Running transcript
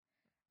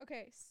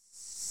Okay,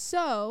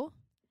 so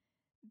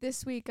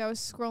this week I was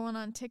scrolling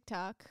on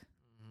TikTok.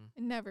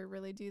 I never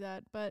really do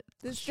that, but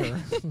this Sure.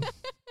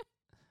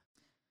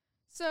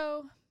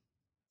 So,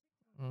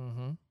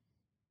 Mm-hmm.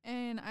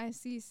 and I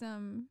see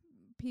some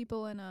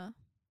people in a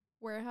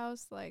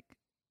warehouse like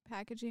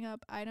packaging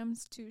up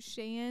items to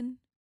Shein,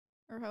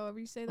 or however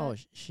you say that. Oh,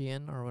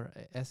 Shein or what?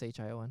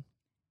 Shion.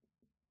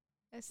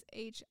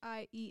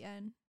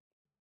 Shien.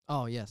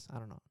 Oh, yes. I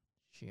don't know.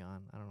 Shein.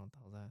 I don't know what the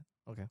hell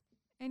that. Okay.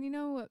 And you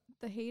know what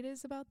the hate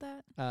is about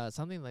that?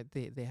 Something like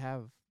they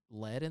have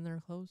lead in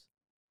their clothes.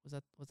 Was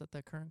that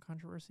the current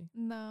controversy?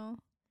 No.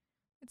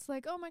 It's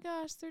like, oh my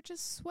gosh, they're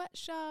just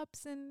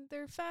sweatshops and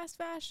they're fast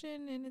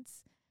fashion and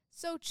it's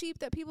so cheap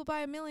that people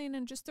buy 1 million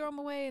and just throw them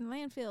away in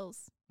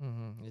landfills.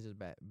 Mm-hmm. It's just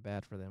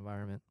bad for the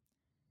environment.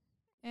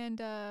 And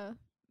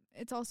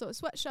it's also a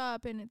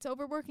sweatshop and it's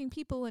overworking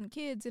people and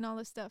kids and all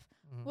this stuff.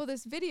 Mm-hmm. Well,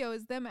 this video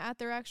is them at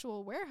their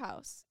actual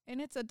warehouse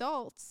and it's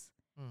adults.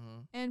 Mm-hmm.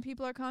 And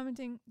people are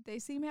commenting, they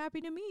seem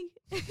happy to me.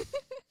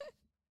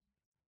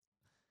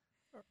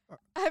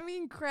 I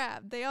mean,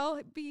 crap. They all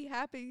be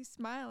happy,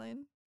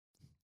 smiling.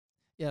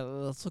 Yeah,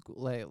 let's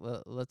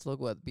look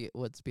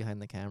what's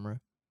behind the camera.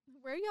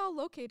 Where are y'all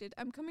located?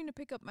 I'm coming to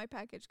pick up my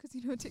package 'cause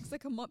it takes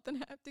like a month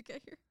and a half to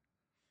get here.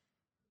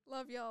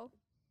 Love y'all.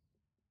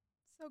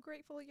 So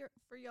grateful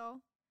for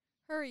y'all.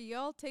 Hurry,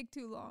 y'all take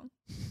too long.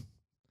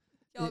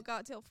 Y'all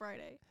got till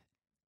Friday.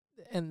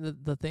 And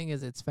the thing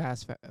is, it's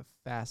fast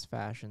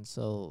fashion,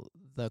 so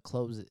the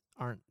clothes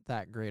aren't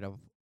that great of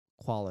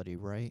quality,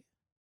 right?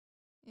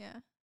 Yeah.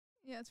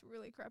 Yeah, it's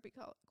really crappy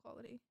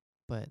quality.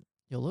 But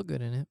you'll look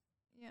good in it.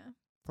 Yeah.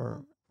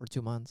 For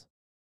 2 months.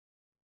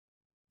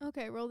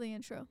 Okay, roll the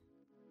intro.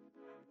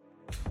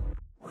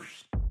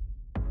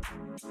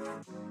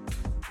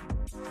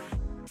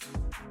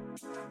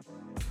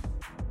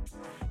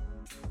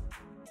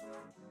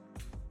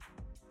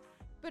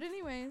 But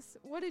anyways,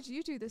 what did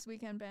you do this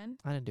weekend, Ben?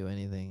 I didn't do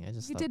anything. I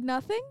just You slept. did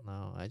nothing?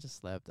 No, I just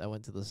slept. I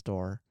went to the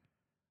store.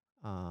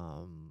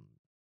 Got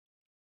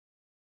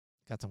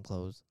some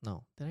clothes.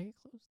 No, did I get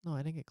clothes? No,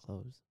 I didn't get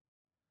clothes.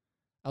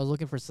 I was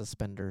looking for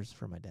suspenders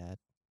for my dad.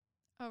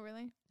 Oh,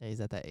 really? Yeah,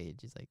 he's at that age.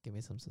 He's like, give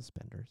me some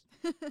suspenders.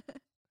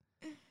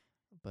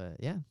 But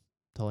yeah,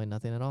 totally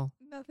nothing at all.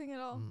 Nothing at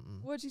all.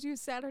 Mm-mm. What'd you do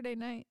Saturday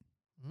night?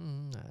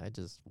 I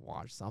just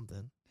watched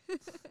something.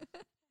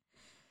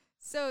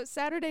 So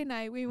Saturday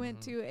night we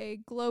went to a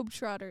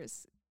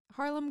Globetrotters,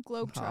 Harlem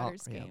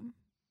Globetrotters yeah. game.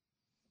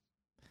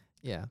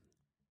 Yeah.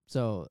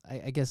 So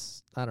I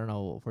guess, I don't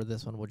know, for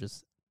this one we'll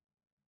just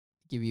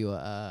give you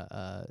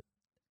a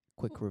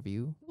quick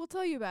review. We'll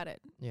tell you about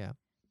it. Yeah.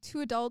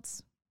 2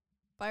 adults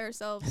by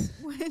ourselves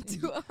went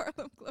to a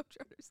Harlem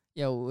Globetrotters.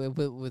 Yeah,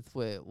 with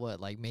what,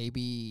 like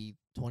maybe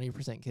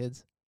 20%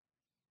 kids?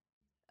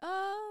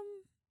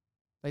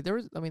 Like there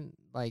was, I mean,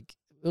 like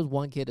it was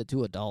 1 kid to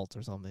 2 adults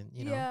or something,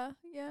 you know? Yeah.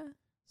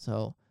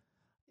 So,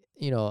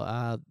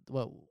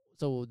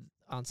 so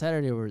on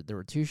Saturday there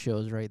were 2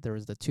 shows, right? There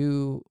was the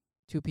 2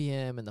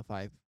 p.m. and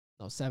the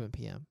 7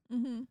 p.m.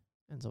 Mm-hmm.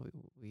 And so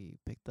we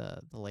picked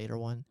the later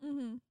one.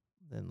 Mm-hmm.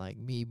 Then, like,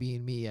 me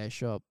being me, I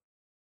show up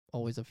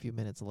always a few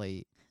minutes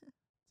late.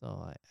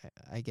 So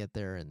I get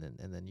there, and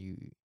then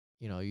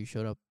you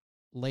showed up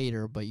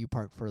later, but you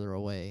parked further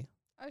away.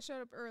 I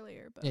showed up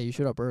earlier, but Yeah, you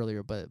showed up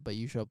earlier, but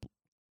you showed up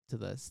to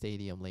the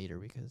stadium later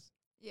because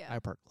yeah. I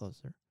parked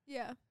closer.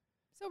 Yeah.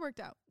 So it worked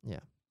out. Yeah.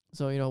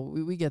 So,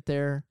 we get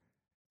there,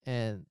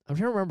 and I'm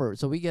trying to remember.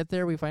 So we get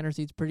there, we find our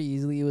seats pretty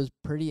easily. It was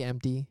pretty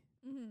empty.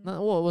 Mm-hmm.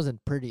 Well, it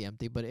wasn't pretty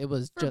empty, but it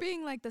was For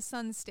being like the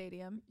Sun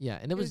Stadium. Yeah,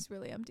 and it was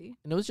really empty.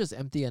 And it was just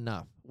empty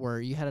enough where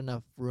you had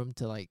enough room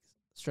to like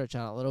stretch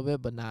out a little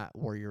bit, but not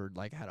where you're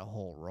like had a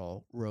whole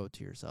row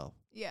to yourself.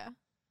 Yeah.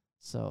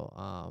 So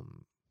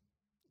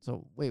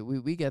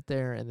we get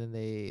there, and then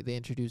they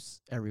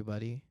introduce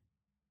everybody,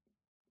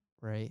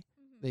 right?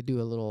 Mm-hmm. They do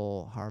a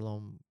little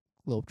Harlem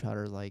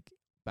Globetrotters like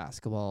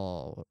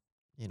basketball,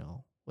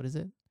 what is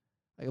it?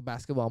 Like a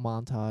basketball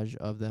montage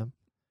of them.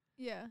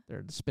 Yeah.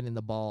 They're spinning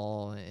the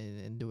ball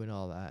and doing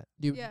all that.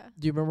 Do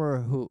you remember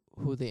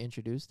who they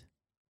introduced?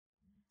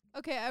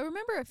 Okay, I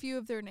remember a few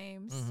of their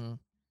names.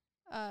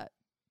 Mm-hmm.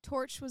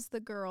 Torch was the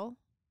girl.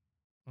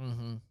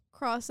 Mm-hmm.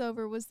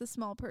 Crossover was the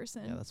small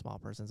person. Yeah, the small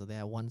person. So they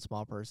had one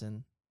small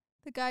person.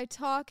 The guy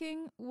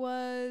talking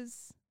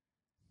was,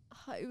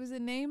 it was a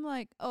name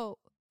like,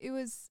 it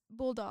was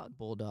Bulldog.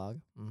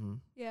 Bulldog. Mm-hmm.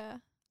 Yeah.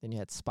 Then you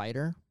had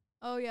Spider.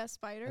 Oh, yeah,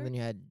 Spider. And then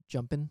you had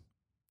Jumpin'.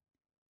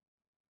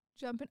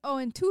 Oh,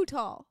 and Too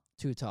Tall.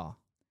 Too Tall.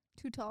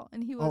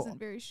 And he wasn't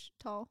very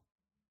tall.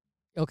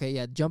 Okay,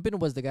 yeah. Jumpin'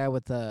 was the guy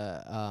with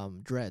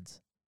the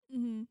dreads.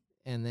 Mm-hmm.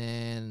 And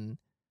then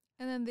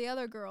the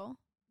other girl.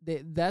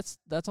 That's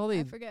all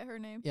they. I forget her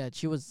name. Yeah,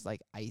 she was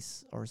like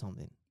ice or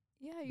something.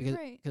 Yeah, you're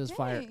right. Because it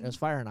was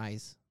fire and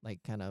ice, like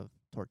kind of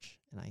torch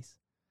and ice.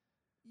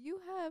 You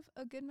have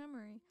a good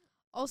memory.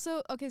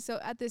 Also, okay, so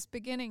at this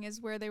beginning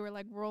is where they were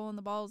like rolling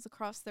the balls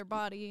across their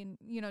body and,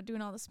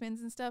 doing all the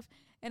spins and stuff.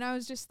 And I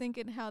was just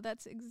thinking how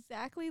that's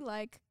exactly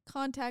like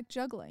contact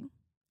juggling.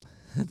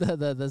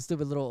 the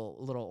stupid little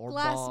orb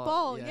Glass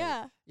ball, Yeah,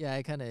 yeah. yeah,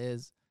 it kind of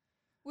is.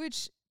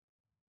 Which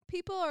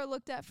people are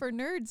looked at for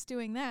nerds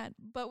doing that,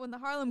 but when the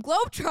Harlem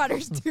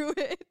Globetrotters do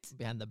it,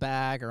 Behind the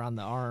back or on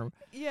the arm.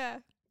 yeah,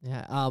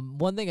 Yeah.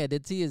 One thing I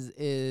did see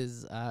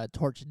is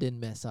Torch didn't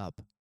mess up.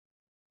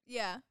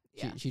 yeah,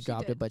 yeah. She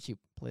dropped did. it, but she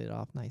played it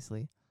off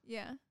nicely.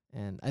 Yeah,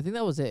 And I think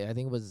that was it. I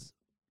think it was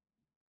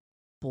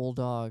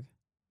Bulldog,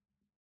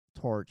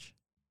 Torch,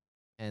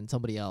 and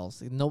somebody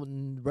else. No,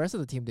 the rest of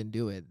the team didn't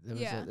do it.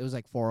 It was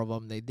like 4 of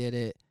them. They did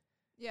it,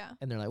 yeah,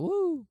 and they're like,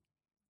 "Woo,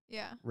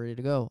 yeah. ready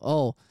to go."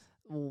 Oh,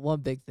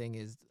 one big thing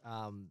is,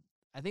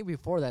 I think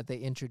before that they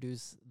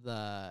introduced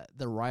the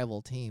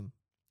rival team,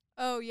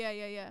 Oh,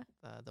 yeah.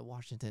 the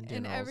Washington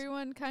And Generals.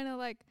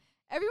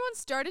 everyone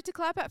started to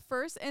clap at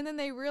first, and then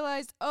they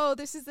realized, oh,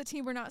 this is the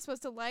team we're not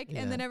supposed to like,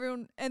 Yeah. and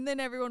then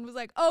everyone was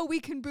like, oh, we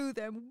can boo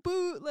them,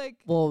 boo, like.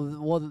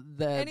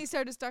 And he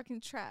started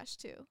talking trash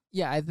too.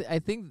 yeah, I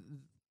think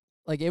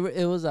like it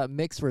was a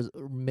mixed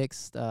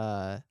mixed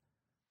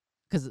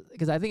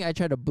cuz I think I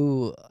tried to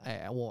boo.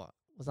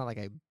 It's not like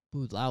I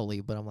booed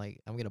loudly, but I'm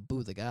like I'm gonna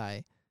boo the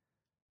guy.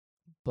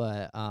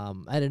 But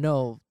I don't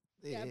know.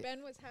 Yeah,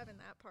 Ben was having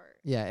that part.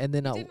 Yeah, and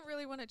then He didn't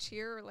really want to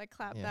cheer or like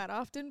clap Yeah. that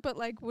often, but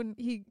like when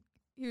he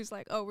was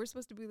like, "Oh, we're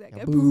supposed to boo that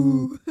guy."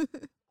 boo. Boo.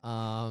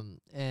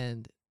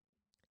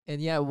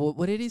 And yeah,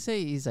 what did he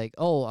say? He's like,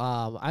 "Oh,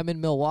 I'm in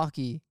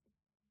Milwaukee."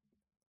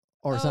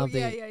 Or something.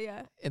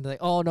 Yeah. And they're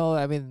like, "Oh no,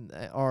 I mean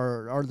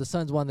or the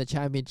Suns won the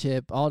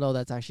championship." Oh no,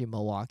 that's actually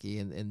Milwaukee,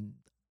 and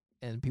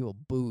people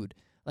booed.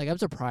 Like I'm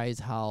surprised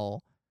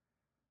how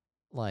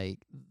like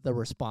the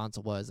response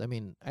was. I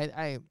mean,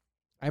 I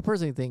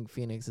personally think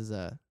Phoenix is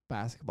a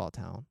basketball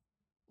town.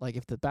 Like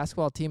if the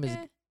basketball team is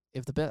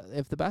if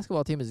the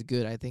basketball team is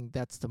good, I think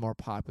that's the more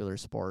popular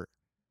sport.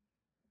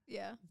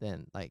 Yeah.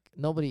 Then like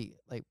nobody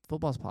like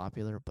football's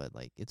popular, but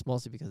like it's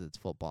mostly because it's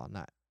football,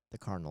 not the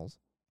Cardinals.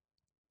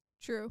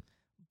 True.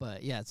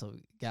 But yeah, so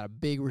got a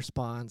big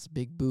response,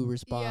 big boo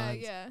response.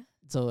 Yeah.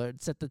 So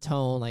it set the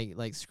tone,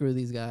 like screw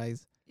these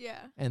guys.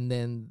 Yeah. And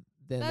then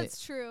That's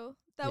true.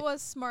 That Yeah.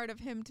 was smart of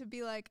him to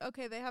be like,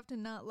 okay, they have to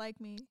not like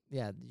me.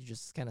 you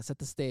just kind of set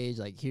the stage.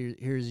 Like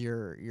here's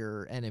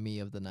your enemy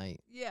of the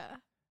night. Yeah.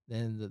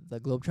 Then the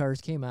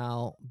Globetrotters came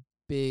out,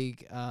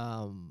 big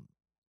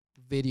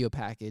video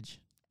package.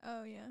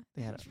 Oh yeah.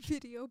 They had a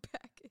video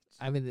package.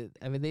 I mean Is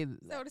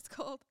that what it's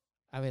called?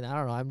 I mean I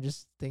don't know. I'm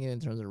just thinking in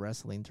terms of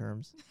wrestling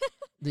terms.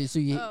 So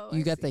you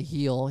I got see. the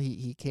heel.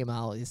 He came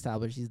out,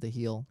 established he's the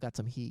heel. Got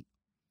some heat.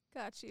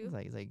 Got you.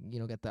 It's like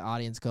get the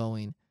audience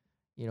going.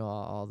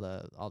 All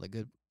the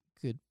good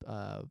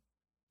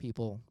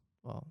people.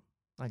 Well,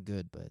 not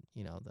good, but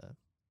the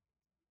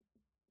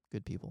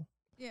good people.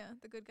 Yeah,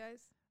 the good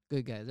guys.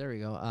 Good guys. There we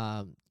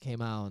go.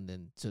 Came out and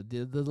then so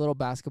the little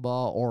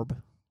basketball orb.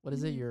 What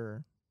is it? Mhm.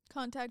 Your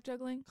Contact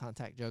juggling.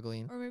 contact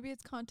juggling. Or maybe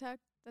it's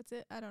contact. That's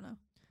it. I don't know.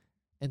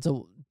 And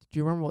so do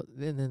you remember what?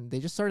 And then they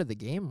just started the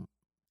game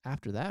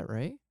after that,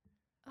 right?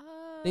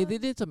 They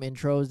did some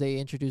intros. They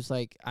introduced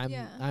like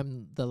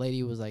I'm the lady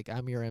who was like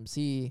I'm your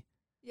MC.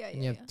 Yeah,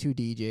 And you have 2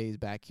 DJs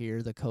back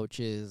here, the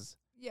coaches,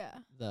 Yeah.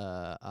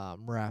 the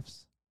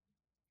refs.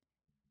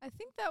 I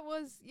think that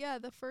was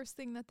the first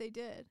thing that they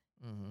did.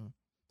 Mm-hmm.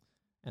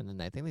 And then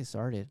I think they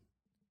started.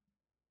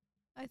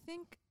 I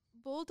think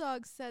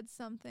Bulldog said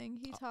something.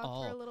 He talked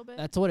for a little bit.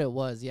 That's what it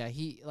was. Yeah,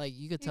 he like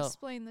you could He tell.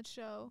 explained the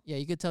show. Yeah,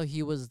 you could tell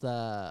he was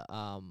the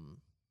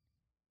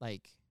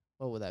like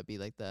what would that be?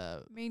 Like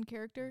the Main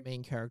character.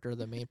 main character,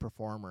 the main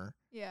performer.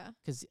 Yeah.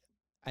 'Cause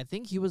I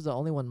think he was the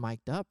only one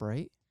mic'd up,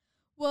 right?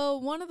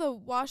 Well, one of the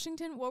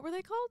Washington, what were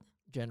they called?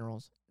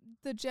 Generals.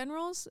 The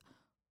Generals.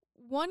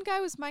 One guy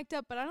was mic'd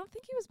up, but I don't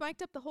think he was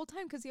mic'd up the whole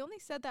time because he only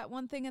said that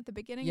one thing at the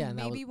beginning Yeah, and and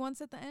that maybe once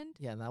at the end.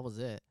 Yeah, and that was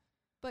it.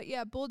 But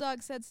yeah,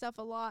 Bulldog said stuff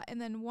a lot, and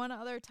then one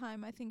other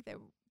time I think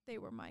they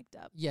were mic'd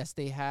up. Yes,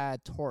 they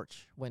had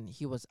Torch when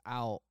he was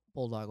out.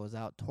 Bulldog was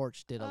out.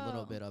 Torch did a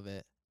little Oh. bit of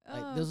it.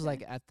 Like Oh, this was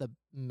like okay. at the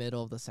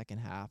middle of the second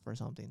half or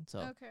something. So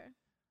Okay.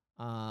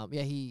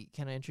 yeah, he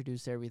kind of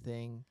introduced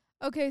everything.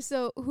 Okay,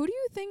 so who do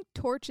you think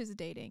Torch is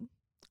dating?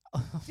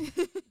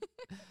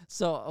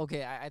 So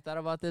okay, I thought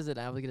about this and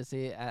I was gonna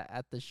say it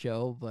at the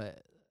show,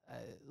 but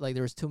like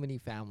there was too many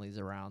families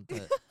around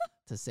to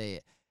to say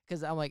it,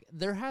 because I'm like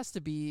there has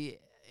to be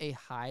a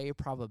high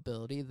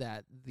probability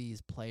that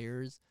these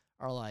players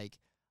are like,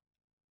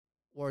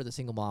 where are the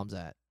single moms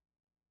at?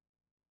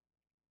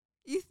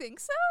 You think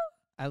so?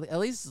 At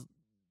least,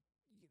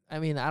 I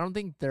mean, I don't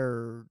think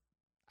they're.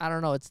 I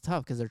don't know. It's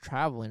tough because they're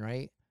traveling,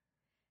 right?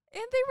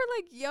 And they were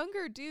like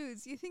younger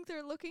dudes. You think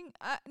they're looking?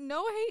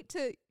 No hate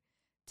to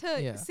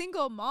Yeah.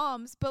 single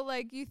moms, but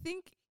like you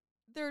think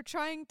they're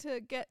trying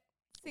to get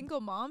single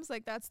moms?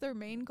 Like that's their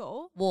main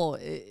goal? Well,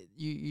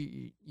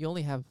 you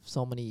only have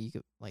so many you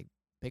could like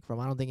pick from.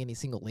 I don't think any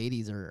single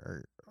ladies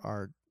or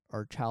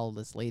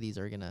childless ladies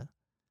are gonna.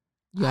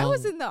 I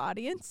was young- in the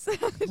audience.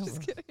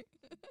 Just kidding.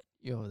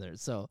 you over there.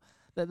 So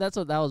that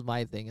was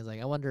my thing. Is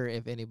like I wonder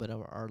if anybody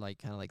are like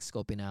kind of like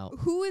scoping out.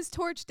 Who is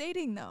Torch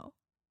dating though?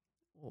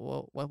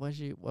 What would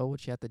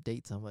she have to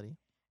date somebody?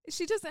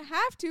 She doesn't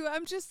have to.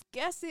 I'm just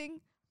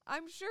guessing.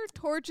 I'm sure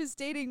Torch is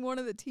dating one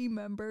of the team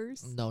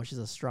members. No, she's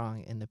a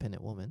strong,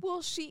 independent woman.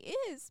 Well, she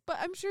is, but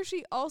I'm sure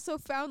she also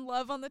found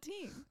love on the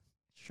team.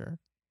 Sure.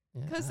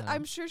 Because Yeah,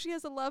 I'm sure she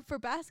has a love for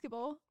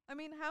basketball. I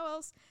mean, how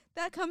else?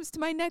 That comes to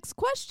my next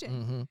question.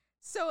 Mm-hmm.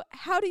 So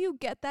how do you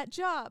get that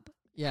job?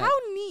 Yeah. How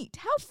neat.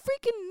 How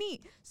freaking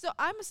neat. So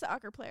I'm a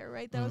soccer player,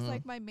 right? That was Mhm.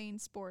 like my main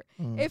sport.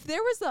 Mhm. If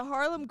there was the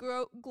Harlem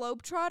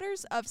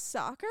Globetrotters of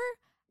soccer,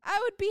 I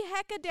would be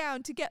hecka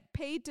down to get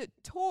paid to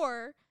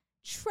tour,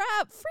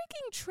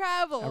 freaking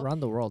travel Around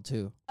the world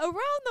too.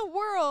 around the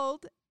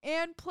world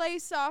and play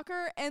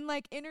soccer and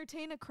like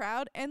entertain a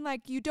crowd. And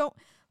like you don't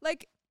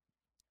like,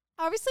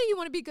 obviously you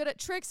want to be good at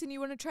tricks and you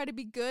want to try to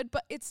be good,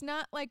 but it's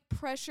not like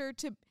pressure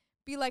to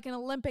be like an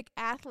Olympic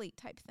athlete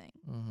type thing.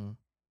 Mm-hmm.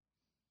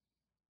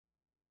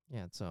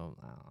 Yeah, so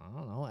I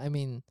don't know. I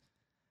mean,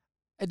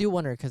 I do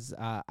wonder because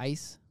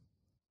Ice,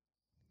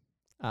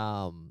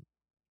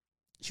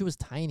 she was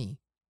tiny.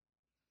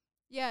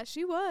 Yeah,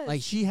 she was.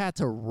 Like she had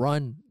to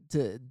run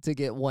to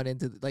get one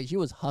into. Like she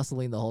was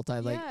hustling the whole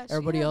time. Like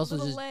everybody else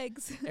was just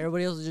legs.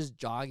 everybody else was just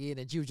jogging,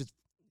 and she was just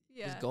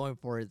Yeah. going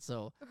for it.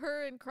 So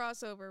Her and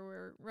Crossover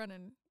were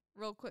running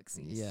real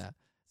quicksies. yeah.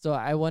 So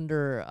I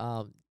wonder,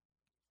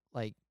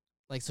 like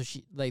so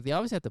she like they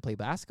always have to play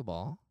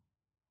basketball,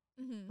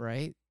 Mm-hmm.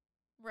 right?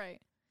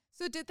 Right.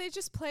 So did they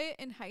just play it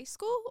in high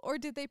school, or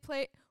did they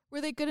play?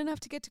 Were they good enough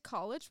to get to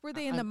college? Were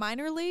they in the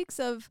minor leagues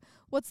of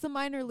what's the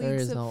minor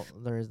leagues?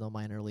 There is no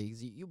minor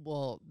leagues.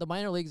 Well, the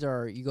minor leagues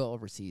are you go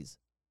overseas.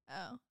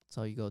 Oh.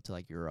 So you go to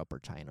like Europe or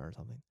China or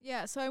something.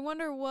 Yeah. So I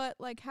wonder what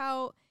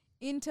how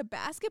into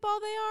basketball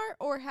they are,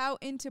 or how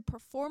into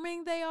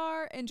performing they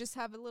are, and just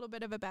have a little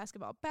bit of a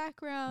basketball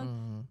background.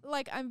 Mm-hmm.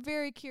 Like I'm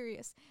very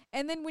curious.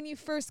 And then when you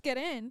first get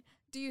in,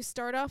 do you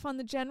start off on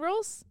the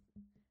generals?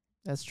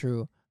 That's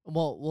true.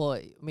 Well,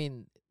 I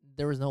mean,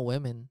 there was no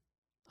women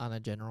on a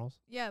generals.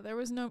 Yeah, there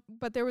was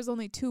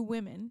only 2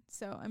 women,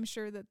 so I'm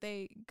sure that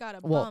they got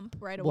a bump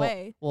right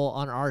away. Well,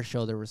 on our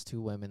show there was 2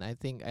 women. I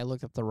think I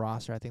looked up the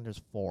roster. I think there's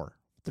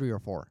 3 or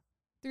 4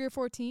 3 or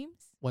 4 teams?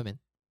 women.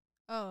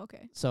 Oh,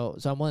 okay. So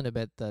I'm willing to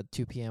bet the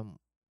 2 p.m.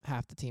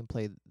 half the team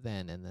played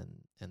then, and then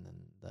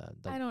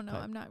the I don't know.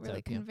 5 I'm not really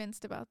 7 p.m.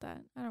 convinced about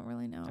that. I don't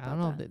really know about I don't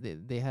know.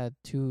 that. They had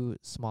 2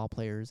 small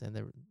players, and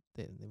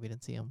we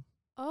didn't see them.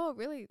 Oh,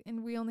 really?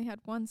 And we only had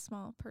 1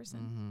 small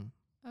person.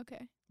 Mm-hmm.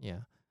 Okay. Yeah.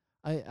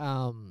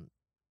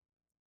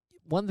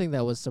 One thing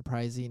that was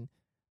surprising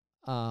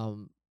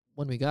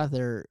when we got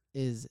there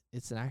is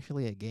it's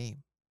actually a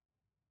game.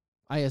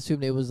 I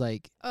assumed it was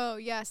like Oh,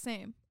 yeah,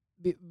 same.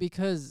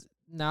 because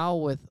now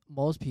with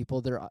most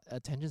people their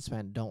attention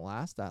span don't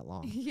last that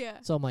long. Yeah.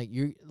 So I'm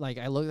like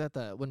I looked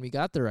at when we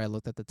got there, I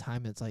looked at the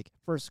time, it's like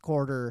first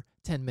quarter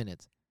 10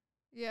 minutes.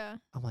 Yeah.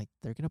 I'm like,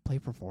 they're going to play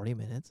for 40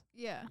 minutes?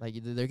 Yeah. Like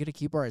they're going to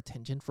keep our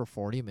attention for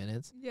 40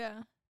 minutes?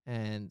 Yeah.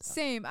 And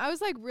Same. I was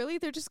like, really?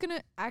 They're just going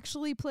to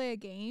actually play a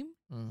game?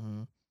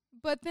 mhm.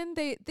 But then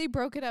they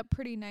broke it up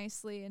pretty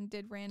nicely and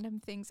did random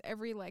things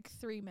every like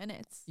 3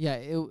 minutes. Yeah,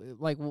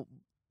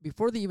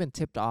 before they even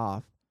tipped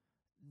off,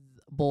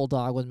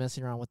 Bulldog was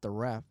messing around with the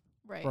ref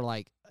Right. for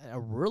like a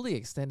really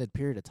extended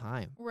period of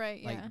time.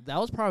 Right, Like yeah. that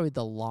was probably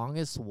the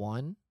longest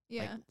one,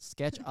 Yeah. like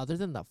sketch other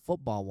than the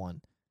football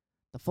one.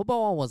 The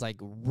football one was like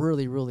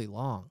really, really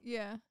long.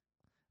 Yeah.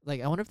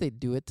 Like I wonder if they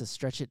do it to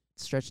stretch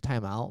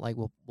time out. Like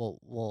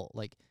we'll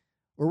like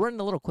we're running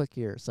a little quick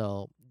here,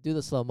 so do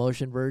the slow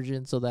motion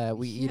version so that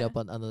we eat Yeah. up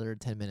on another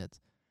 10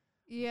 minutes.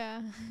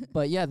 Yeah.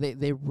 But yeah,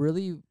 they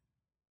really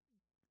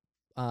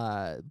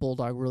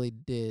Bulldog really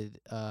did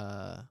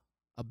a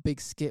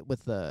big skit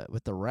with the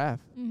ref,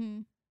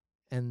 Mhm.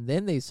 and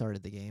then they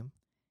started the game.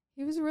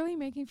 He was really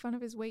making fun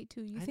of his weight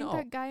too. You I think know.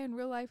 that guy in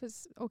real life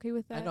is okay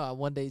with that? I know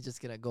one day he's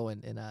just gonna go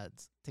and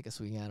take a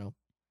swing at him.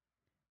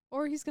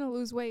 Or he's gonna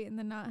lose weight and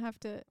then not have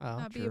to Oh,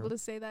 not be true. able to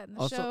say that in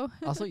the Also- show.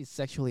 Also, he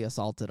sexually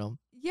assaulted him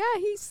Yeah,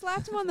 he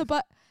slapped him on the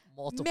butt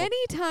multiple.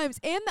 many times,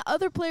 and the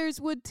other players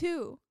would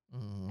too.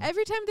 Mhm.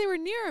 Every time they were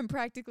near him,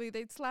 practically,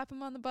 they'd slap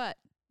him on the butt.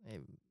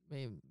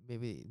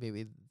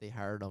 Maybe they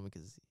hired him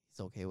because he's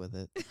okay with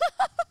it.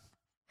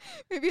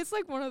 Maybe it's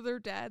like one of their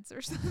dads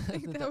or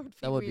something.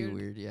 That would be weird. be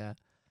weird. Yeah.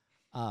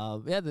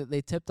 Yeah.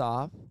 They tipped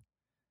off,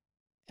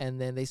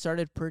 and then they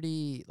started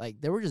pretty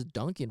like they were just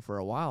dunking for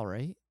a while,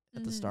 right?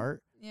 At the Mhm.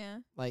 start, Yeah.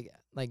 like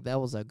that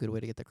was a good way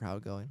to get the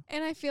crowd going.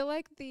 And I feel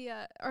like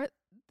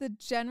the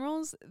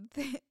generals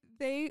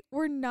they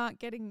were not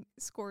getting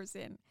scores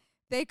in.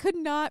 They could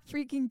not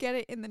freaking get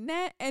it in the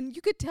net, and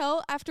you could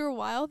tell after a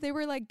while they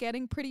were like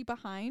getting pretty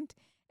behind,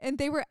 and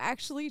they were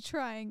actually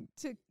trying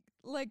to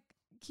like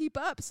keep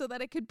up so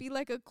that it could be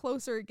like a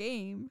closer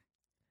game.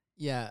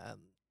 Yeah.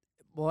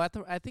 Well,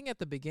 I think at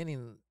the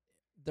beginning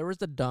there was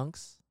the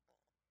dunks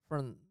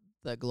from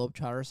the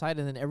Globetrotter side,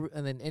 and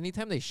then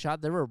anytime they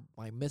shot, they were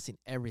like missing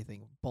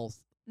everything,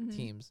 both Mhm.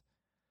 teams.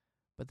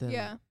 But then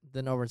Yeah.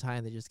 then over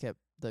time the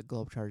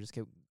Globetrotters just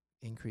kept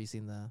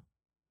increasing the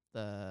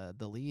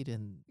lead,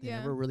 and they Yeah.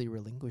 never really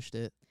relinquished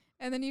it.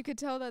 And then you could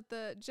tell that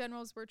the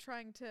generals were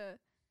trying to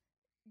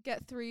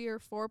get 3 or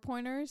 4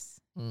 pointers,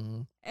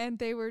 Mm-hmm. and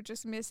they were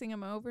just missing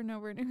him over and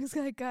over. And it was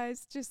like,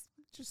 guys, just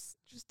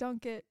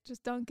dunk it,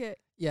 just dunk it.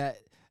 Yeah.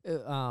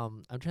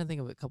 I'm trying to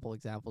think of a couple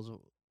examples.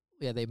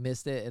 Yeah, they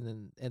missed it,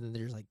 and then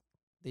there's like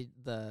they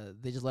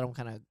just let them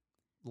kind of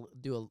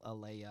do a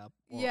layup.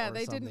 Yeah, or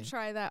they something. didn't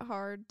try that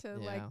hard to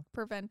like Yeah.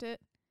 prevent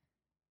it.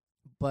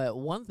 But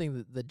one thing,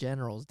 that the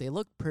Generals, they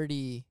look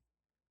pretty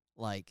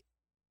like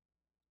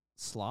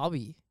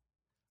slobby.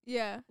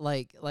 Yeah.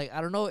 Like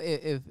I don't know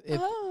if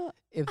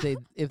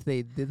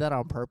they did that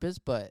on purpose,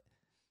 but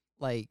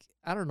like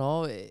I don't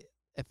know, it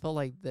felt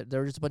like they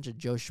were just a bunch of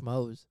Joe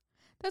Schmoes.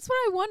 That's what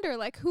I wonder.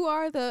 Like, who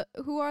are the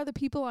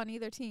people on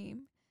either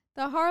team?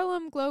 The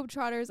Harlem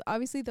Globetrotters,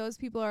 obviously those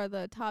people are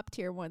the top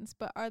tier ones,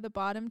 but are the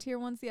bottom tier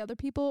ones the other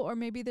people? Or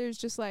maybe there's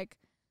just like,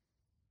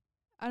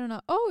 I don't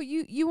know. Oh,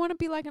 you want to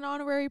be like an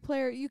honorary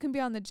player? You can be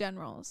on the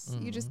Generals.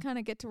 You just kind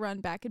of get to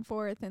run back and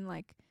forth and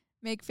like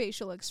make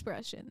facial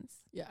expressions.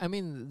 Yeah, I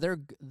mean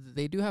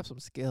they do have some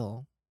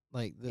skill.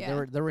 Like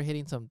Yeah. they were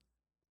hitting some.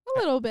 A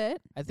little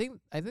bit. I think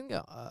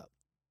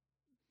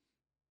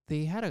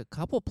they had a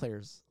couple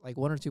players, like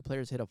 1 or 2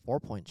 players, hit a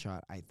 4-point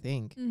shot. I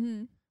think.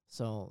 Mm-hmm.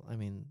 So I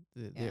mean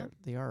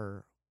they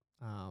are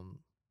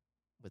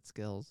with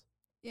skills.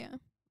 Yeah.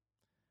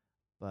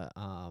 But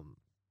I'm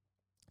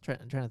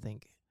trying to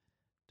think.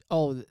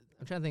 Oh,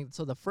 I'm trying to think.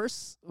 So the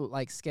first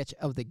like sketch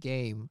of the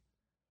game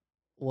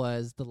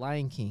was the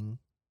Lion King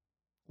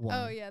one.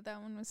 Oh yeah,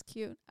 that one was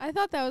cute. I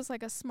thought that was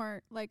like a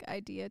smart like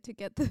idea to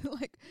get the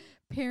like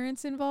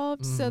parents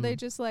involved. So they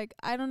just like,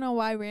 I don't know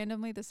why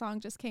randomly the song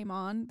just came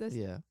on, this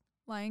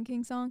Lion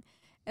King song,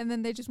 and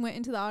then they just went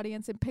into the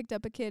audience and picked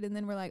up a kid, and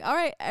then we're like, all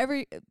right,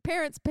 every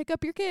parents pick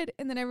up your kid,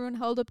 and then everyone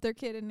held up their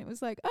kid, and it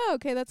was like, oh,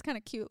 okay, that's kind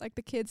of cute. Like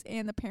the kids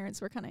and the parents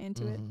were kind of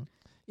into it.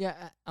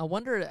 Yeah, I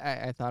wonder.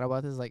 I thought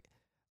about this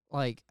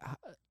like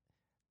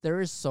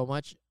there is so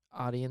much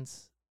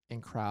audience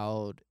and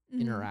crowd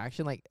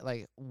interaction.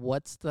 Like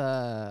what's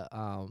the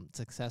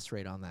success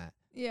rate on that?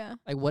 Yeah.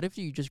 Like what if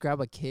you just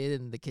grab a kid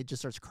and the kid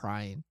just starts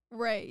crying?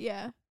 Right.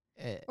 Yeah.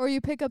 Or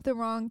you pick up the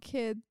wrong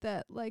kid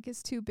that like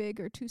is too big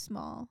or too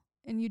small,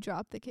 and you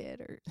drop the kid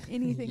or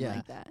anything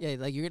like that. Yeah,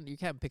 like you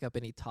can't pick up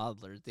any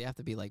toddlers. They have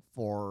to be like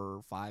 4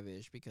 or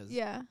 5-ish because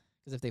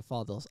if they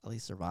fall, they'll at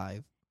least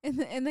survive.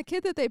 And the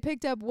kid that they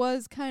picked up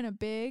was kind of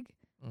big.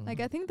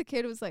 Like I think the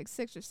kid was like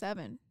 6 or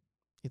 7.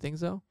 You think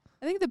so?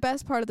 I think the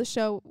best part of the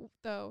show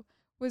though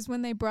was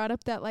when they brought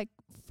up that like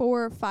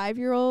 4 or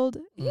 5-year-old.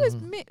 He was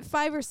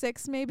 5 or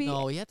 6 maybe.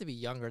 No, he had to be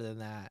younger than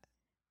that.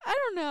 I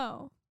don't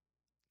know.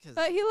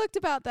 But he looked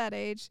about that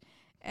age.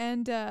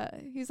 And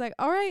he's like,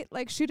 all right,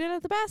 like shoot it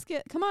at the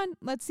basket. Come on,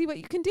 let's see what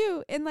you can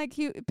do. And like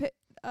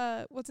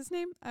what's his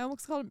name? I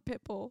almost called him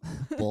Pitbull.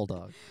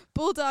 Bulldog.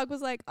 Bulldog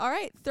was like, all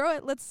right, throw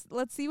it. Let's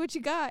see what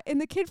you got. And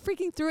the kid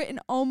freaking threw it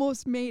and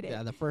almost made it.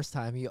 Yeah, the first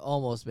time he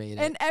almost made it.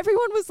 And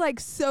everyone was like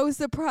so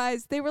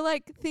surprised. They were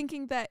like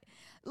thinking that,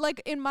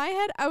 like in my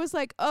head, I was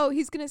like, oh,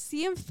 he's going to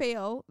see him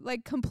fail,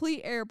 like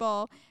complete air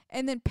ball,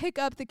 and then pick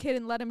up the kid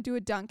and let him do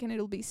a dunk, and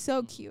it'll be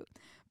so cute.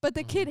 But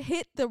the kid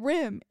hit the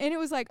rim, and it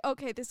was like,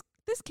 okay, this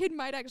kid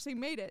might actually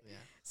made it. Yeah.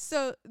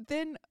 So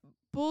then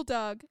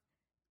Bulldog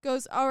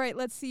goes, all right,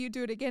 let's see you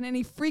do it again. And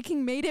he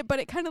freaking made it, but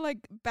it kind of like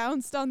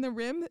bounced on the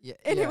rim. Yeah,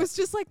 and it was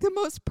just like the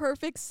most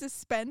perfect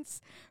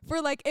suspense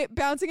for like it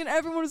bouncing, and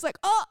everyone was like,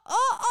 oh.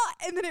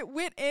 And then it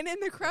went in, and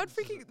the crowd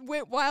freaking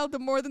went wild the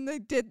more than they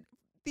did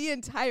the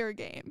entire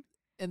game.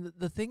 And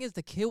the thing is,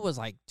 the kid was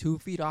like 2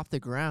 feet off the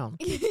ground.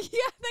 Yeah,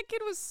 that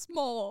kid was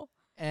small.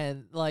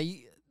 And like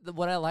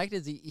what I liked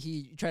is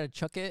he tried to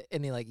chuck it,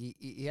 and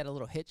he had a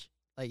little hitch.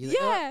 Like he's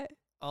yeah. Like,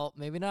 oh,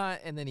 maybe not.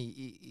 And then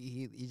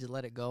he just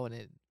let it go, and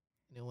it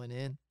went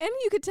in. And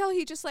you could tell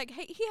he just like,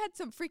 hey, he had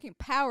some freaking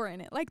power in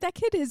it. Like that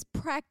kid has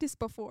practiced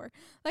before.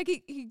 Like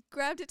he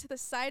grabbed it to the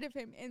side of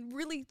him and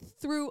really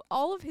threw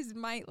all of his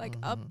might like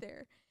up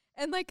there.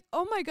 And like,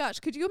 oh my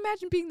gosh, could you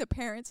imagine being the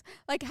parents?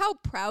 Like how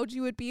proud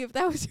you would be if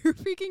that was your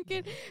freaking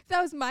kid. If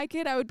that was my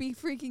kid, I would be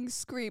freaking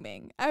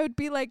screaming. I would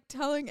be like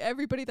telling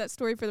everybody that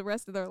story for the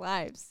rest of their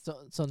lives.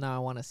 So now I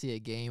want to see a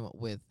game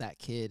with that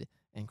kid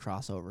and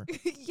crossover.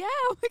 Yeah,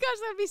 oh my gosh,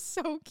 that'd be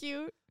so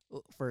cute.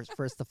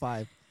 First to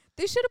 5.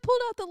 They should have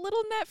pulled out the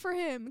little net for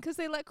him because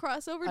they let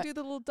crossover do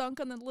the little dunk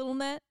on the little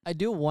net. I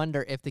do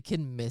wonder if the kid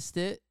missed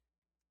it,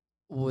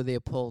 would they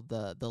have pulled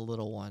the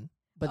little one?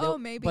 But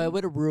maybe. But it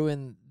would have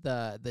ruined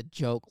the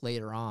joke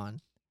later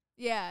on.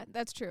 Yeah,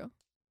 that's true.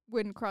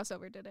 When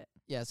crossover did it.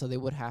 Yeah, so they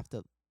would have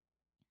to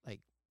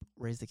like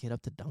raise the kid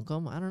up to dunk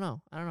him. I don't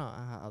know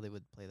how they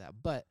would play that.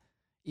 But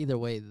either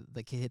way,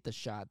 the kid hit the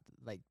shot.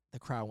 Like the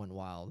crowd went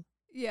wild.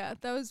 Yeah,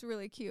 that was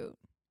really cute.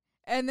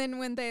 And then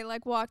when they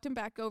like walked him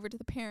back over to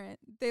the parent,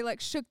 they like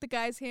shook the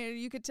guy's hand.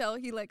 You could tell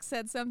he like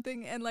said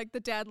something, and like the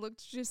dad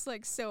looked just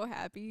like so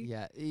happy.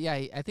 Yeah.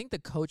 I think the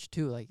coach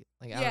too. Like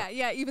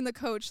yeah. Even the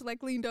coach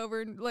like leaned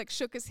over and like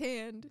shook his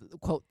hand.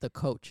 Quote the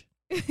coach.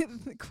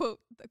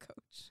 Quote the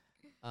coach.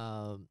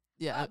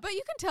 Yeah. But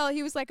you can tell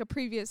he was like a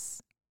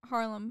previous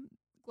Harlem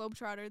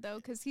Globetrotter though,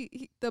 because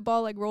the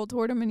ball like rolled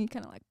toward him and he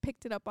kind of like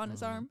picked it up on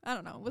his Mhm. arm. I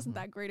don't know. It wasn't Mhm.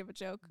 that great of a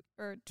joke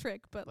or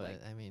trick, but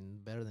like I mean,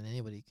 better than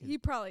anybody could he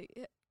probably,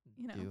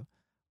 know. do.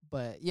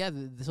 But yeah,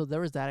 so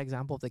there was that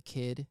example of the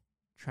kid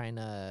trying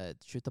to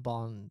shoot the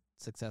ball and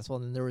successful,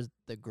 and then there was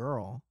the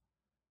girl.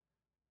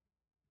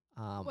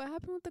 What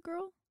happened with the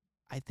girl?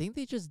 I think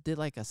they just did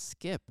like a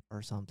skip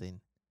or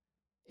something.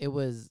 It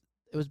was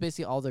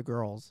basically all the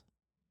girls,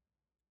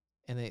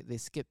 and they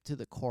skipped to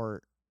the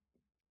court.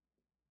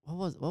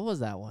 What was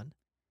that one?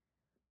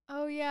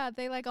 Oh yeah,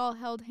 they like all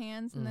held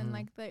hands and then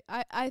Mhm. like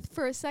I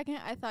for a second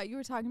I thought you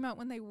were talking about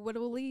when they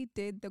literally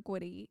did the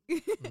gritty.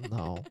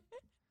 No.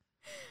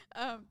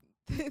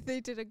 They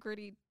did a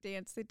gritty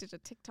dance. They did a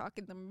TikTok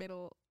in the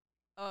middle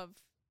of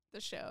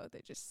the show.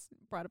 They just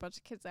brought a bunch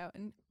of kids out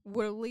and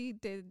literally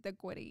did the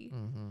gritty.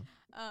 Mm-hmm.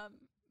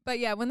 But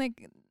yeah, when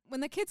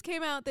the kids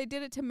came out, they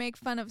did it to make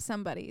fun of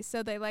somebody.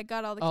 So they like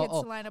got all the kids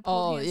to line up,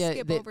 hold hands,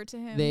 skip over to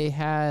him. They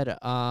had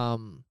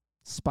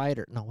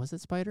Spider. No, was it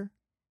Spider?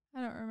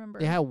 I don't remember.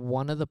 They had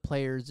one of the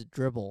players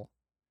dribble,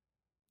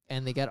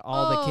 and they got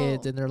all the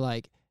kids, and they're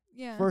like,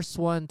 yeah, first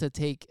one to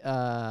take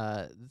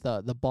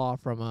the ball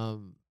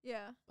from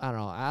yeah. I don't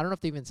know. I don't know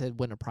if they even said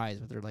win a prize,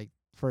 but they're like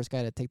first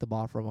guy to take the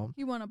ball from him.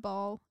 He won a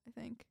ball, I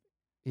think.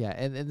 Yeah,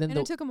 and then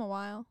it took him a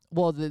while.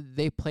 Well,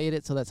 they played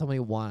it so that somebody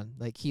won.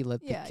 Like he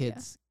let the Yeah,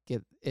 kids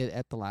get it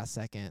at the last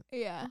second.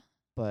 Yeah.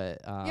 But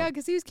Yeah,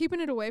 'cause he was keeping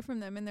it away from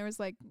them, and there was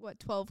like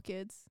 12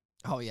 kids.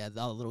 Oh yeah,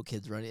 all the little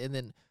kids running, and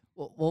then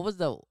what was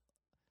the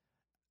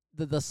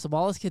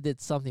smallest kid did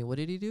something? What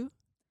did he do?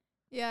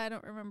 Yeah, I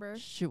don't remember.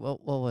 Shoot,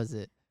 what was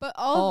it? But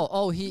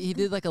all he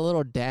did like a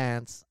little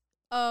dance.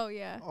 Oh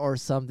yeah. Or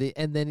something,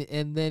 and then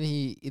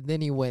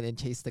he went and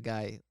chased the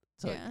guy.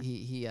 So Yeah.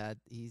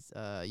 he's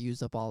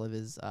used up all of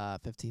his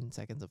 15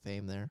 seconds of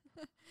fame there.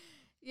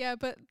 Yeah,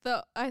 but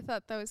I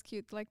thought that was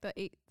cute. Like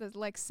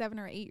the 7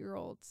 or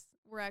 8-year-olds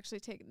were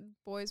actually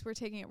boys were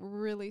taking it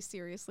really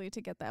seriously to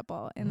get that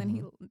ball, and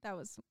then that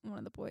was one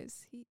of the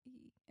boys. He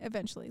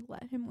eventually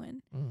let him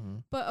win. Mm-hmm.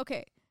 But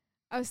okay,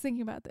 I was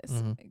thinking about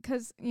this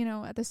because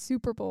at the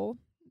Super Bowl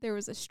there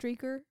was a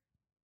streaker.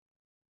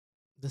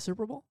 The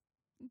Super Bowl?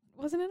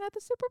 Wasn't it at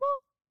the Super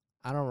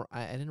Bowl?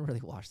 I didn't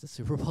really watch the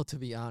Super Bowl, to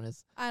be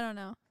honest. I don't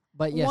know.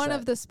 But yes, one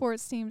of the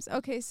sports teams.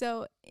 Okay,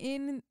 so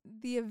in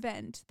the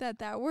event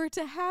that were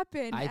to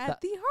happen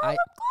at the Harlem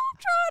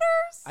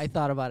Globetrotters, I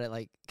thought about it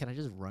like, can I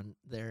just run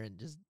there and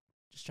just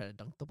try to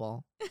dunk the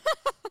ball?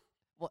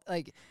 Well,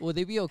 like, would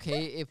they be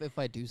okay if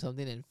I do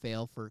something and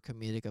fail for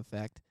comedic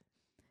effect?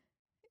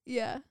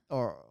 Yeah.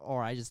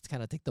 Or I just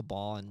kind of take the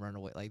ball and run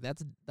away. Like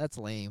that's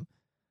lame.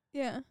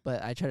 Yeah.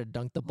 But I try to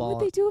dunk the ball. What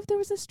would they do if there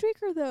was a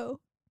streaker though?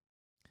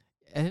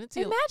 I didn't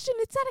see. Imagine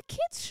it's at a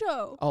kids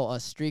show. Oh, a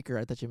streaker.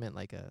 I thought you meant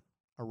like a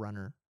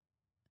runner.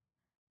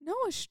 No,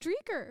 a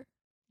streaker.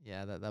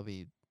 Yeah, that'll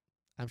be.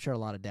 I'm sure a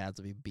lot of dads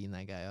would be beating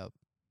that guy up.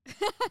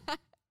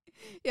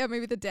 Yeah,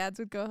 maybe the dads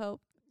would go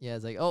help. Yeah,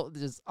 it's like,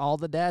 just all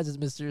the dads just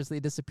mysteriously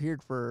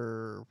disappeared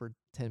for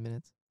 10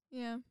 minutes.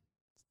 Yeah.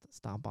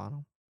 Stomp on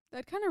them.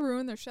 That kind of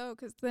ruined their show,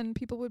 'cause then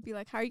people would be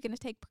like, how are you going to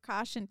take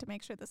precaution to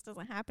make sure this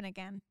doesn't happen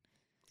again?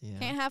 Yeah.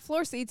 Can't have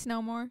floor seats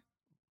no more.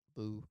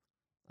 Boo.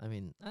 I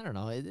mean, I don't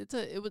know.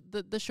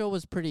 The show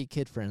was pretty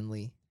kid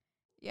friendly.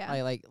 Yeah.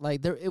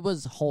 Like there, it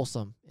was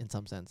wholesome in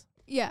some sense.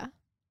 Yeah.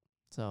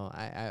 So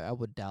I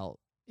would doubt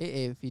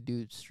if you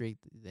do streak,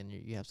 then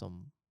you have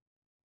some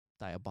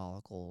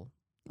diabolical.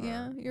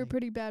 Yeah, you're a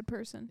pretty bad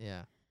person.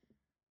 Yeah.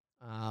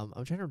 I'm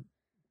trying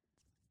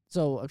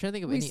to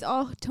think of We any.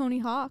 saw Tony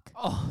Hawk.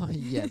 Oh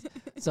yes.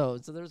 so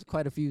there's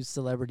quite a few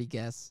celebrity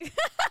guests.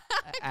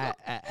 Quite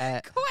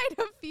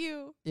a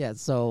few. Yeah.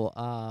 So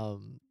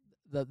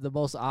the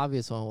most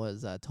obvious one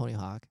was Tony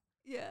Hawk.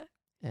 Yeah.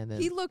 And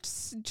then He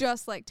looked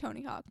just like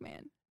Tony Hawk,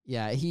 man.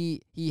 yeah,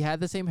 he had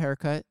the same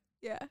haircut.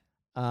 Yeah.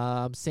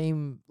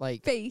 Same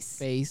like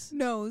face.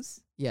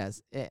 Nose.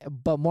 Yes,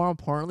 but more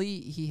importantly,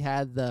 he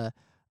had the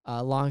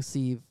long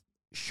sleeve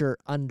shirt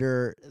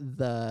under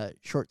the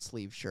short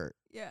sleeve shirt.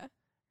 Yeah.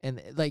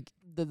 And like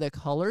the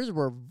colors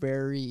were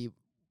very,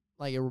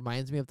 like, it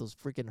reminds me of those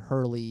freaking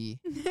Hurley.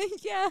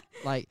 Yeah.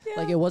 Like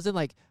Yeah. it wasn't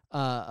like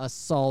a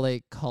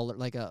solid color,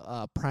 like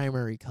a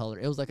primary color.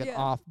 It was like an Yeah.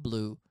 off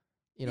blue,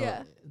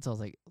 Yeah. And so I was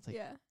like,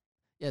 Yeah.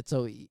 yeah.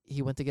 So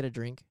he went to get a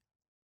drink.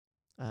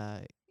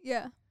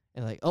 Yeah.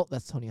 And like, oh,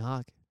 that's Tony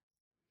Hawk.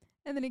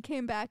 And then he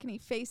came back and he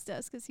faced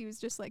us 'cause he was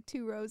just like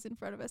 2 rows in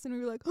front of us, and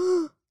we were like,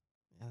 Yeah,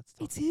 that's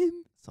it's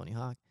him. It's Tony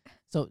Hawk.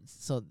 So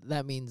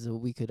that means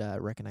we could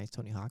recognize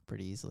Tony Hawk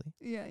pretty easily.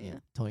 Yeah.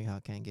 Tony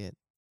Hawk can't get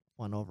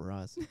one over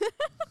us.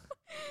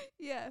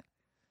 Yeah.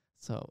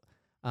 So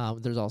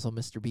there's also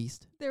Mr.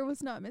 Beast. There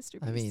was not Mr.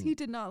 Beast. I mean- He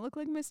did not look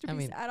like Mr. I Beast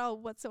mean, at all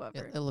whatsoever.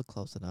 Yeah, it looked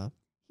close enough.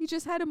 He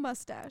just had a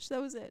mustache.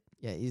 That was it.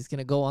 Yeah, he's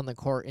gonna go on the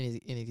court and he's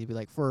gonna be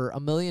like, for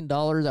 $1 million,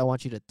 I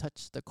want you to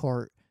touch the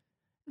court,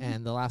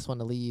 and the last one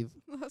to leave.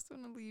 Last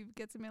one to leave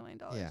gets $1 million.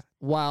 Yeah,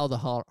 while the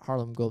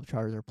Harlem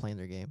Globetrotters are playing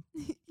their game,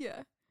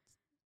 Yeah.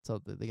 so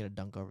they're gonna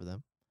dunk over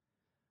them.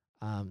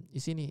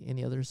 You see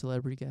any other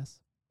celebrity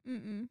guests?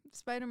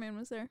 Spider-Man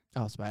was there.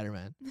 Oh,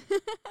 Spider-Man.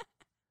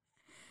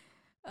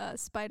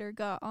 Spider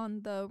got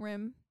on the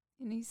rim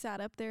and he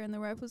sat up there and the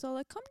ref was all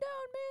like, "Come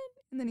down,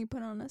 man!" And then he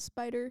put on a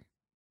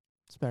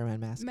Spider-Man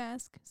mask.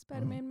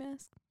 Spider-Man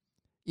mask.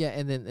 Yeah,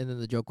 and then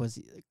the joke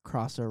was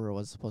crossover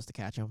was supposed to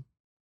catch him,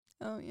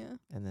 Oh yeah.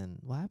 and then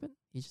what happened?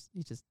 He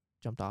just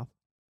jumped off.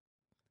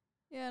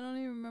 Yeah, I don't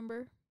even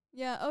remember.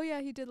 Yeah. Oh yeah,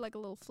 he did like a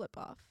little flip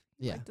off.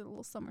 He Yeah. like did a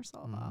little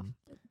somersault off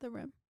the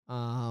rim.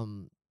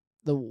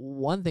 The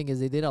one thing is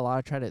they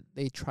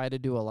try to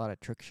do a lot of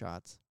trick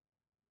shots.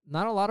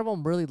 Not a lot of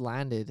them really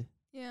landed.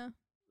 Yeah.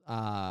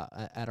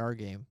 At our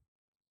game,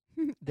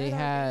 they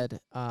At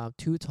our had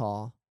Too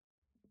Tall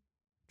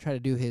try to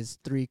do his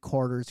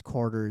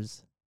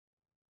 3/4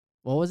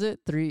 What was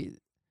it?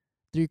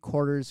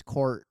 3/4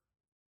 court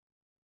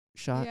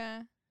shot,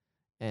 Yeah.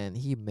 and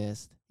he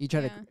missed. He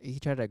tried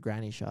to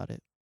granny shot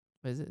it.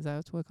 Is that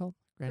what's what called?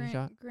 Granny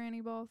shot?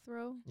 Granny ball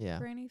throw. Yeah.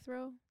 Granny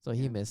throw. So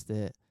he missed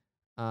it.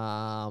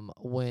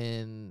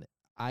 When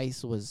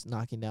Ice was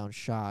knocking down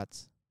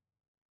shots,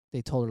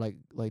 they told her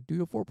like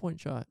do a 4-point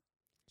shot.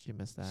 She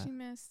missed that. She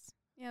missed.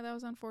 Yeah, that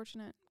was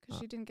unfortunate because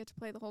she didn't get to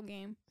play the whole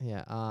game.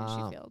 Yeah. And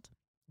she failed.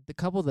 The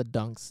couple of the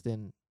dunks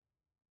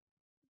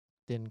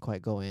didn't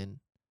quite go in,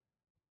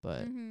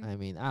 but I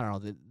mean, I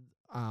don't know.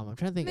 I'm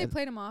trying to think. They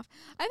played them off.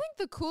 I think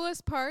the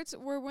coolest parts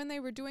were when they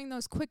were doing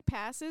those quick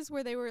passes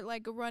where they were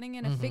like running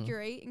in a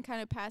figure eight and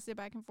kind of pass it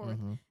back and forth.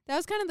 That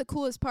was kind of the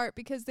coolest part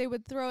because they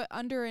would throw it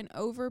under and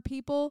over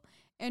people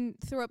and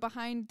throw it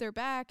behind their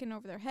back and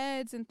over their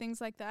heads and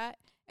things like that.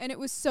 And it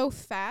was so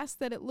fast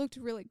that it looked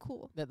really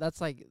cool.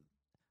 That's like,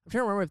 I'm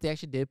trying to remember if they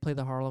actually did play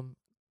the Harlem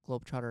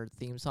Globetrotter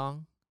theme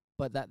song,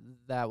 but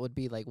that would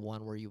be like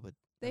one where you would.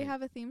 They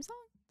have a theme song?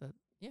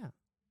 Yeah.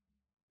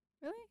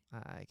 Really?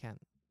 I can't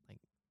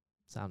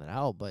sound it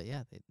out, but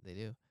yeah, they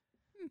do.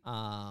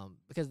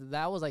 Because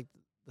that was like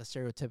the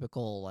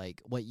stereotypical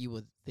like what you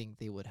would think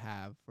they would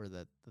have for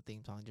the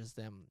theme song, just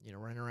them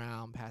running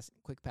around, passing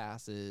quick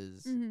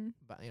passes,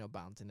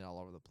 bouncing it all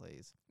over the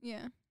place.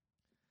 Yeah.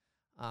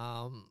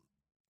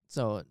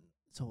 So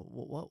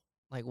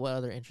what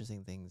other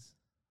interesting things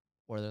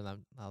were there now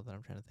that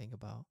I'm trying to think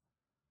about?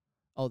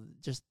 Oh,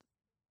 just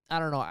I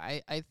don't know.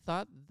 I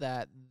thought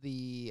that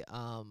the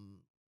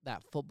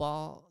that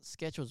football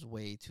sketch was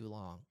way too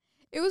long.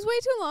 It was way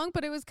too long,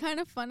 but it was kind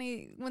of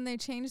funny when they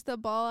changed the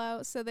ball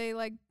out. So they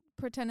like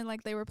pretended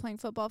like they were playing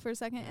football for a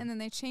second, and then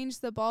they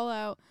changed the ball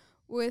out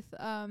with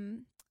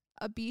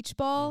a beach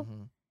ball,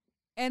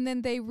 and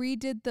then they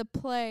redid the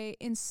play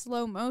in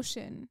slow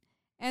motion.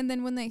 And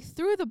then when they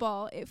threw the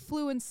ball, it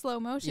flew in slow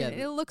motion. Yeah,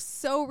 and it looks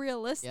so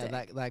realistic.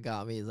 Yeah, that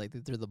got me. Is like they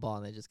threw the ball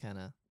and they just kind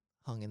of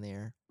hung in the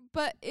air.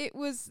 But it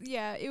was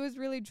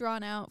really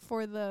drawn out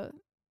for the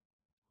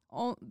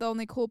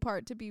only cool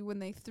part to be when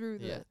they threw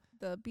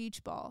the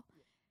beach ball.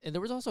 And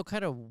there was also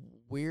kind of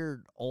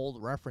weird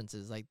old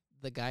references. Like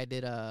the guy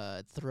did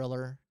a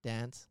Thriller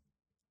dance.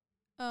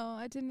 Oh,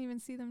 I didn't even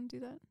see them do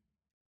that.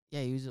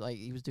 Yeah, he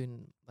was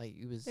doing.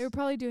 They were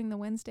probably doing the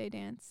Wednesday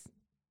dance.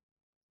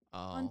 Oh.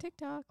 On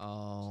TikTok.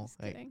 Oh. Just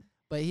kidding.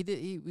 But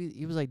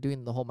he was like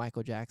doing the whole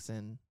Michael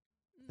Jackson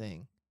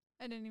thing.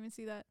 I didn't even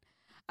see that.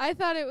 I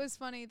thought it was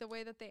funny the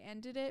way that they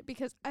ended it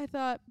because I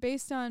thought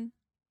based on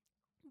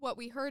what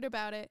we heard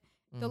about it,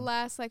 the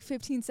last like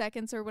 15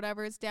 seconds or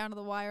whatever, it's down to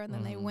the wire and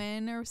then they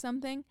win or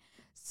something.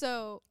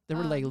 So they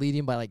were like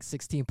leading by like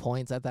 16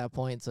 points at that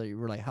point. So you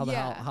were like, how the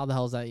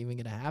hell is that even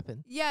gonna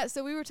happen? Yeah.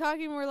 So we were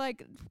talking. We're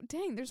like,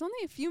 dang, there's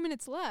only a few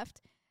minutes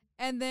left,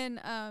 and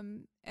then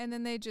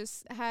they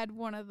just had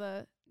one of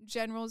the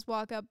generals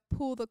walk up,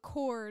 pull the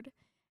cord,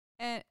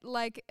 and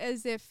like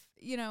as if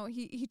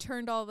he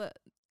turned all the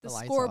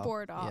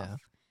scoreboard off. Yeah.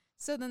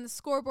 So then the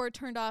scoreboard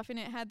turned off and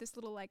it had this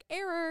little like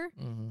error.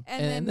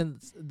 And then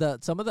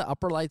some of the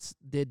upper lights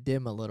did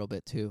dim a little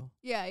bit too.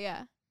 Yeah,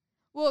 yeah.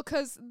 Well,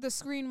 'cause the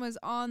screen was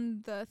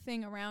on the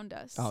thing around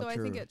us. Oh, so true. I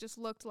think it just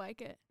looked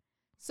like it.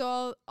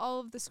 So all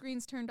of the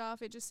screens turned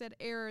off. It just said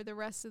error the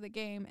rest of the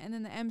game. And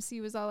then the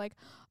MC was all like,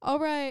 all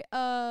right,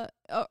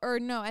 or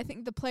no, I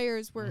think the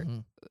players were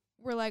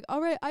like, all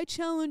right, I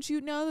challenge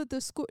you now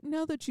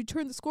that you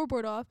turned the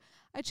scoreboard off,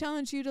 I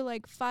challenge you to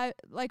like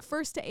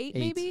first to eight.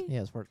 Maybe.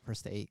 Yeah, it's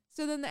first to 8.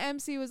 So then the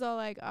MC was all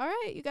like, all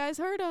right, you guys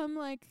heard him.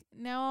 Like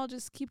now I'll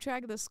just keep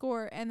track of the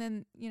score and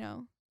then,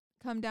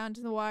 come down to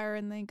the wire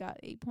and they got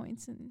 8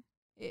 points and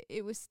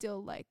it was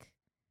still like,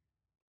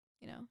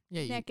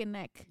 neck and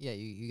neck. Yeah,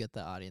 you get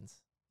the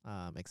audience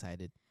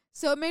excited.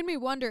 So it made me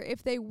wonder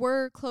if they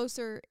were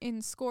closer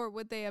in score,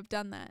 would they have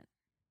done that?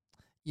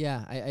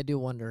 Yeah, I do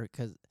wonder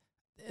because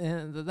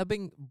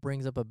that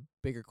brings up a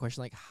bigger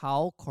question, like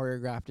how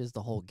choreographed is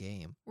the whole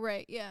game?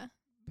 Right, yeah.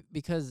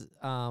 Because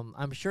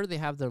I'm sure they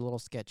have their little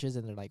sketches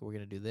and they're like, we're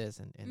going to do this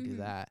and do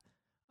that.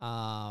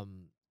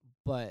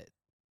 But,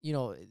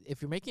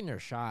 if you're making your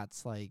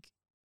shots, like,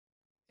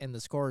 and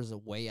the score is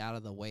way out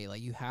of the way,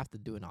 like, you have to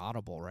do an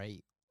audible,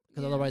 right?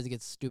 Because otherwise it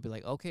gets stupid.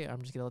 Like, okay,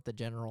 I'm just going to let the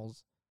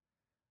generals,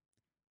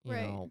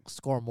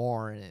 score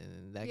more,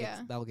 and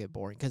that'll get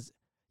boring. Because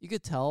you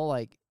could tell,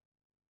 like,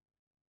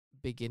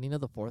 beginning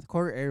of the fourth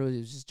quarter, everybody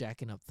was just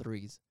jacking up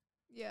threes.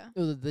 Yeah.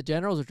 The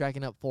Generals were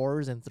jacking up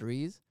fours and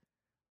threes.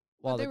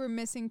 But they were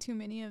missing too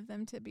many of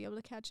them to be able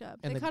to catch up.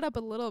 And they caught up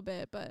a little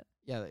bit, but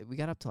yeah, we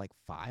got up to like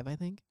 5, I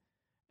think.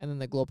 And then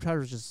the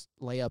Globetrotters just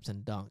layups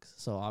and dunks.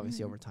 So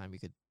obviously over time you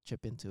could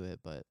chip into it,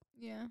 but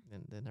yeah,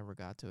 they never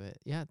got to it.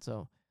 Yeah,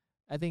 so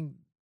I think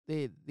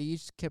they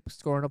each kept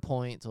scoring a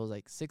point, so it was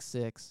like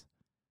 6-6.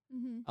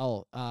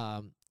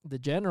 The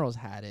Generals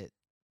had it,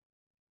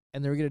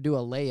 and they were gonna do a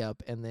layup,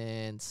 and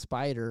then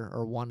Spider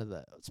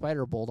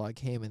Bulldog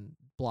came and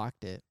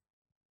blocked it.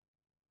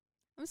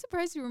 I'm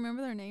surprised you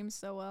remember their names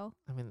so well.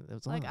 I mean, it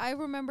was like I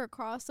remember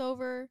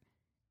Crossover,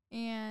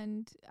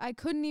 and I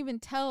couldn't even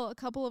tell a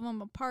couple of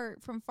them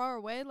apart from far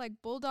away. Like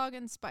Bulldog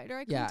and Spider,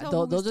 I couldn't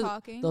tell who was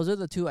talking. Those are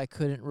the two I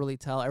couldn't really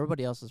tell.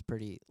 Everybody else was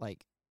pretty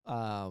like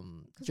because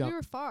we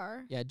were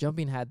far. Yeah,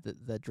 Jumping had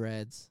the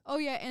dreads. Oh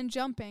yeah, and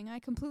Jumping, I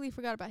completely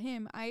forgot about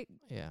him.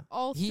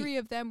 All three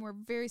of them were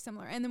very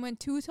similar. And then when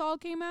Too Tall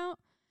came out,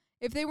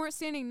 if they weren't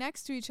standing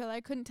next to each other,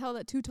 I couldn't tell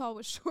that Too Tall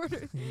was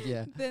shorter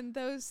than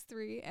those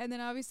three. And then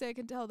obviously I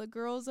could tell the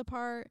girls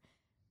apart,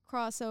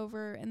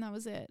 Crossover, and that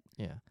was it.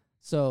 Yeah.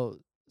 So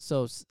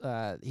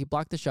he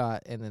blocked the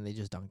shot, and then they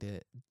just dunked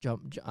it.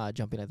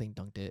 Jumping, I think,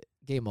 dunked it.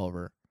 Game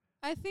over.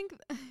 I think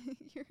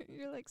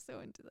you're like so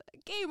into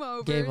that. Game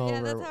over. Game over.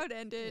 Yeah, that's how it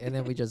ended. And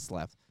then we just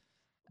left.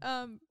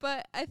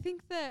 But I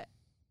think that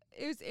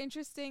it was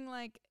interesting.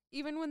 Like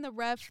even when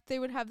they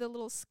would have the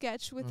little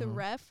sketch with the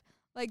ref.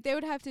 Like they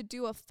would have to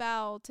do a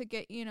foul to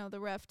get the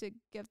ref to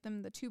give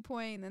them the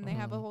 2-point, and then they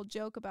have a whole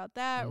joke about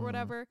that or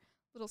whatever.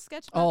 Little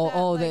sketch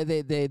about that.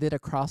 They did a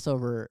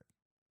crossover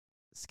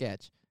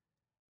sketch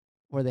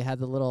where they had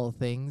the little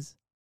things.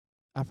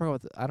 I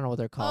forgot I don't know what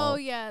they're called. Oh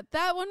yeah,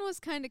 that one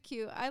was kind of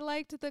cute. I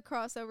liked the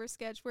crossover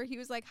sketch where he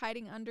was like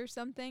hiding under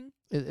something.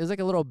 It was like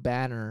a little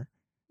banner.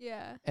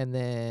 Yeah. And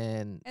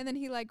then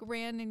he like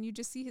ran, and you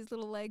just see his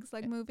little legs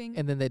like moving.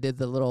 And then they did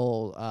the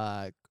little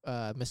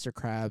Mr.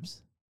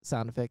 Krabs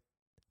sound effect.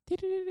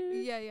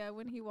 Yeah,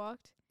 when he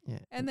walked. Yeah.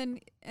 And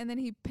then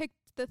he picked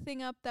the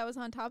thing up that was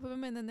on top of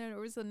him, and then there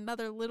was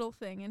another little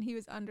thing, and he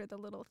was under the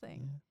little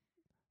thing.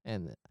 Yeah.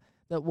 And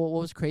what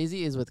was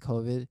crazy is with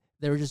COVID,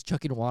 they were just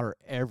chucking water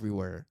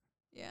everywhere.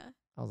 Yeah.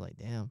 I was like,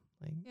 damn.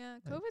 Like, yeah,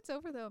 COVID's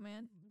over though,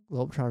 man.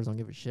 Globetrotters don't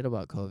give a shit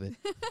about COVID.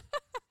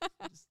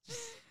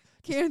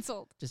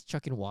 Canceled. Just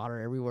chucking water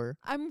everywhere.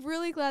 I'm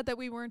really glad that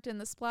we weren't in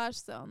the splash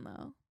zone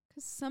though,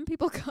 because some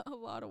people got a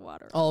lot of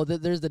water. Oh,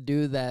 there's the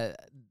dude that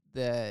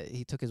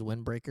he took his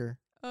windbreaker.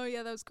 Oh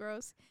yeah, that was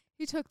gross.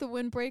 He took the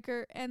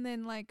windbreaker and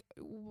then like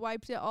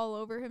wiped it all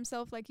over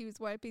himself, like he was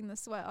wiping the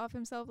sweat off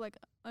himself, like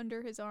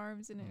under his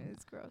arms, and it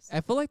was gross.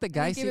 I feel like the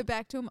guy gave it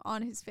back to him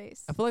on his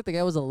face. I feel like the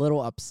guy was a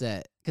little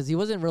upset because he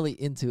wasn't really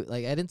into it.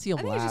 Like I didn't see him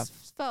laugh. He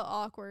just felt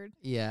awkward.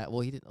 Yeah,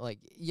 well he didn't like.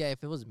 Yeah,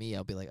 if it was me,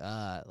 I'll be like,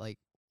 what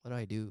do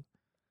I do?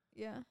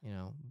 Yeah,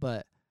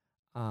 But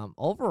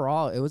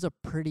overall, it was a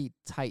pretty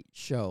tight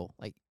show.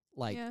 Like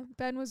yeah,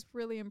 Ben was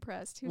really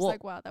impressed. He was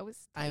like, "Wow, that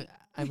was tight."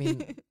 I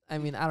mean,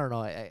 I don't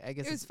know. I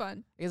guess it was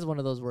fun. I guess it's one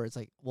of those where it's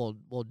like, well,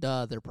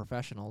 duh, they're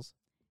professionals.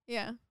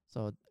 Yeah.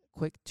 So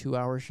quick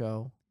 2-hour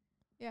show.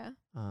 Yeah.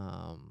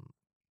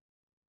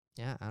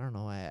 Yeah, I don't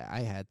know.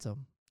 I had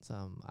some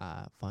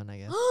fun, I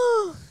guess.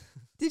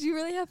 Did you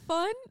really have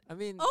fun? I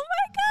mean, oh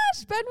my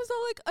gosh, Ben was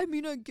all like, I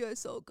mean, I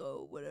guess I'll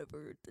go,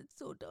 whatever. That's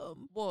so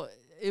dumb. Well,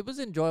 it was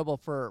enjoyable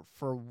for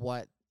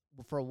what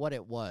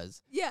it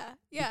was. Yeah.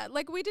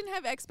 Like we didn't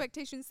have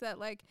expectations that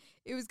like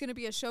it was gonna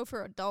be a show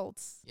for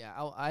adults. Yeah,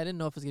 I didn't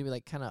know if it was gonna be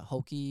like kind of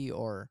hokey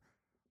or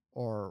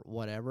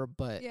whatever,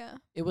 but yeah,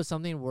 it was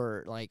something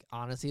where like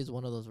honestly, it's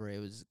one of those where it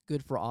was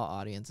good for all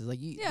audiences. Like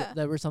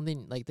there was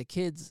something like the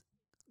kids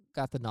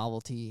got the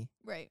novelty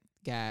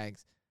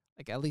gags.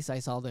 Like at least I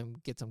saw them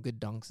get some good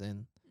dunks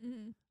in.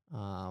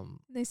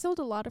 They sold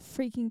a lot of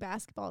freaking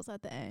basketballs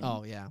at the end.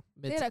 Oh yeah,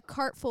 they had a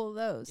cart full of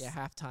those. Yeah,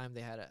 halftime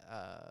they had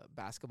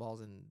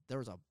basketballs, and there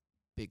was a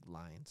big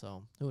line.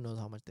 So who knows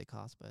how much they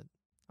cost, but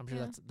I'm sure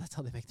that's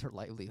how they make their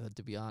livelihood.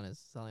 To be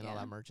honest, selling all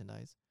that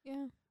merchandise.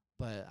 Yeah.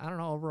 But I don't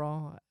know.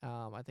 Overall,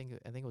 I think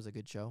it was a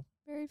good show.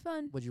 Very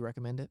fun. Would you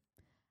recommend it?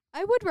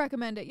 I would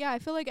recommend it. Yeah, I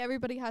feel like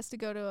everybody has to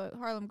go to a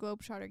Harlem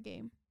Globetrotter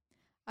game.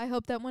 I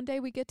hope that one day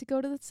we get to go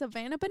to the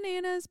Savannah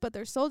Bananas, but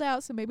they're sold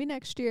out, so maybe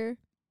next year.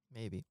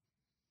 Maybe.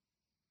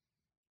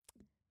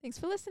 Thanks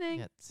for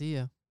listening. Yeah, see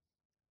ya.